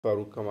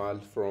Farooq Kamal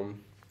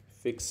from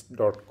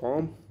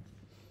fixed.com.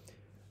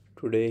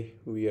 Today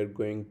we are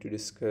going to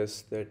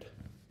discuss that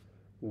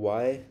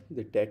why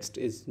the text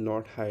is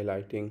not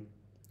highlighting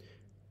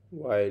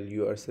while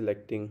you are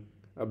selecting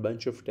a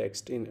bunch of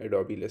text in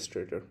Adobe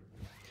Illustrator.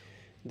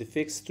 The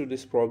fix to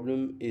this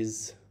problem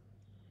is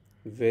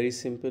very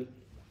simple,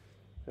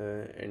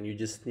 and you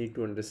just need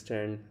to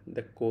understand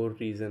the core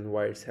reason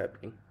why it's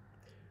happening.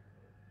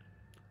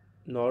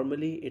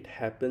 Normally it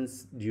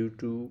happens due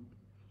to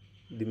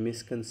the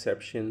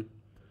misconception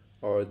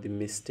or the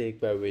mistake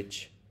by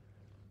which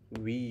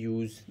we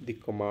use the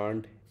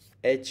command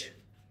H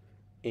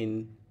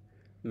in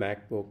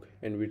MacBook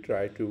and we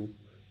try to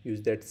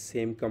use that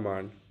same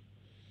command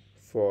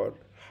for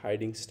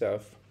hiding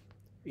stuff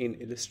in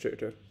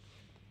Illustrator.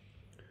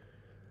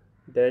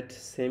 That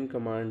same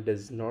command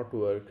does not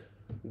work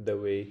the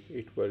way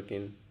it works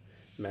in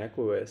Mac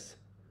OS,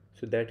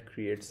 so that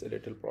creates a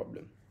little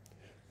problem.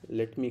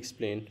 Let me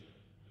explain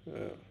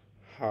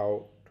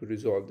how to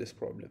resolve this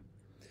problem.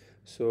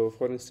 So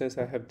for instance,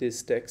 I have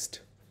this text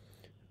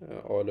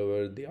all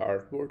over the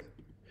artboard.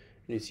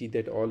 You see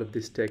that all of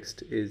this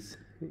text is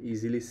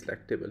easily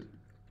selectable.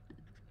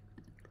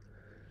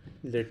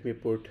 Let me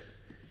put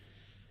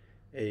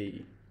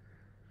an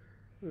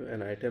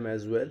item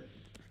as well.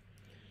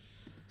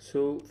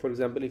 So for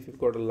example, if you've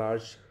got a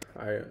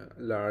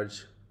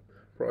large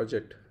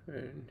project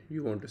and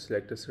you want to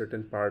select a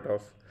certain part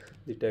of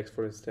the text,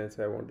 for instance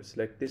I want to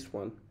select this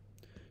one,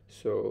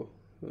 so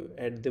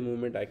at the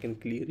moment I can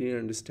clearly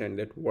understand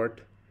that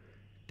what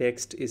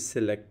text is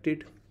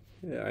selected.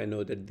 I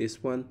know that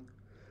this one,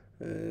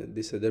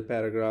 this other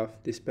paragraph,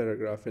 this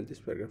paragraph, and this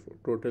paragraph,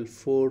 total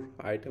 4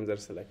 items are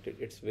selected.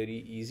 It's very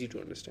easy to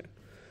understand.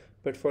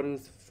 But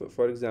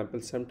for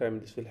example,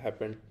 sometimes this will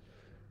happen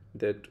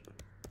that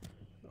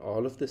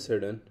all of the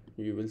sudden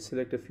you will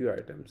select a few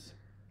items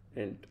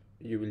and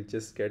you will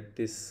just get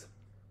this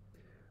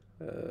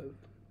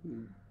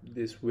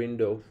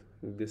window,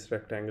 this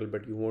rectangle,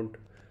 but you won't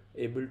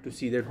able to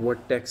see that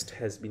what text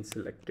has been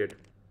selected.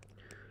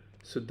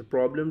 So the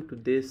problem to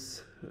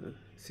this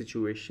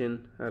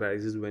situation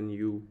arises when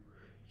you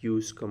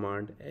use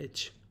command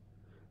H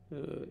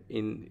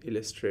in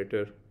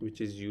Illustrator,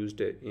 which is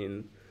used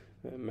in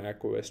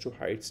Mac OS to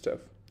hide stuff.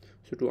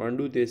 So to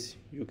undo this,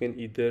 you can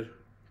either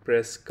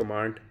press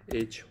command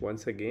H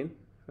once again.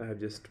 I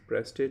have just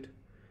pressed it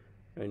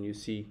and you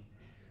see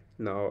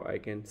now I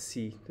can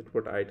see that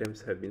what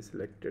items have been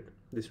selected.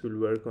 This will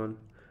work on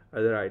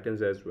other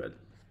items as well.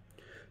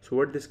 So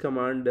what this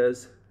command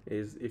does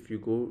is, if you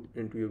go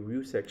into your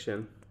view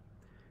section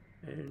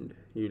and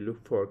you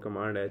look for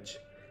command H,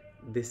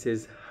 this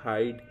is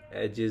hide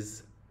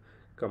edges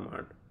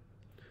command.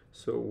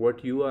 So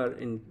what you are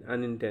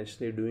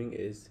unintentionally doing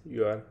is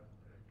you are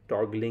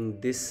toggling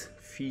this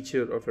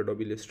feature of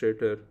Adobe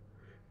Illustrator,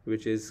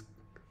 which is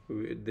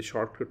the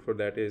shortcut for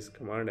that is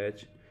command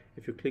H.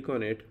 If you click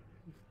on it,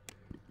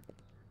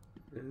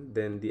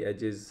 then the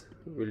edges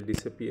will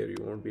disappear. You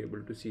won't be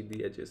able to see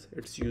the edges.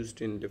 It's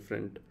used in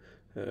different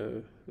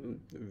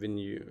when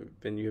you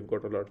have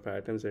got a lot of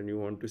items and you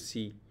want to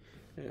see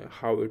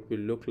how it will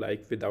look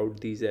like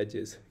without these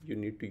edges, you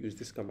need to use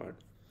this command.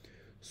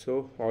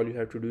 So all you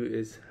have to do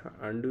is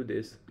undo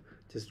this.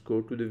 Just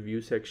go to the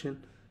view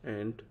section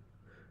and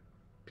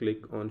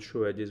click on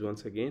show edges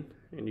once again,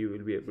 and you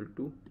will be able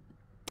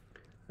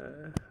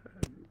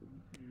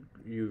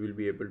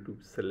to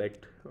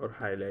select or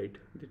highlight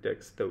the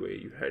text the way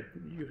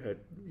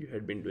you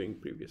had been doing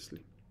previously.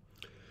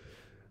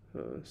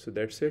 So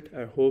that's it.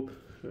 I hope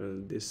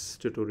this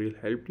tutorial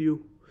helped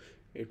you.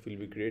 It will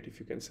be great if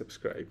you can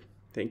subscribe.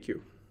 Thank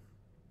you.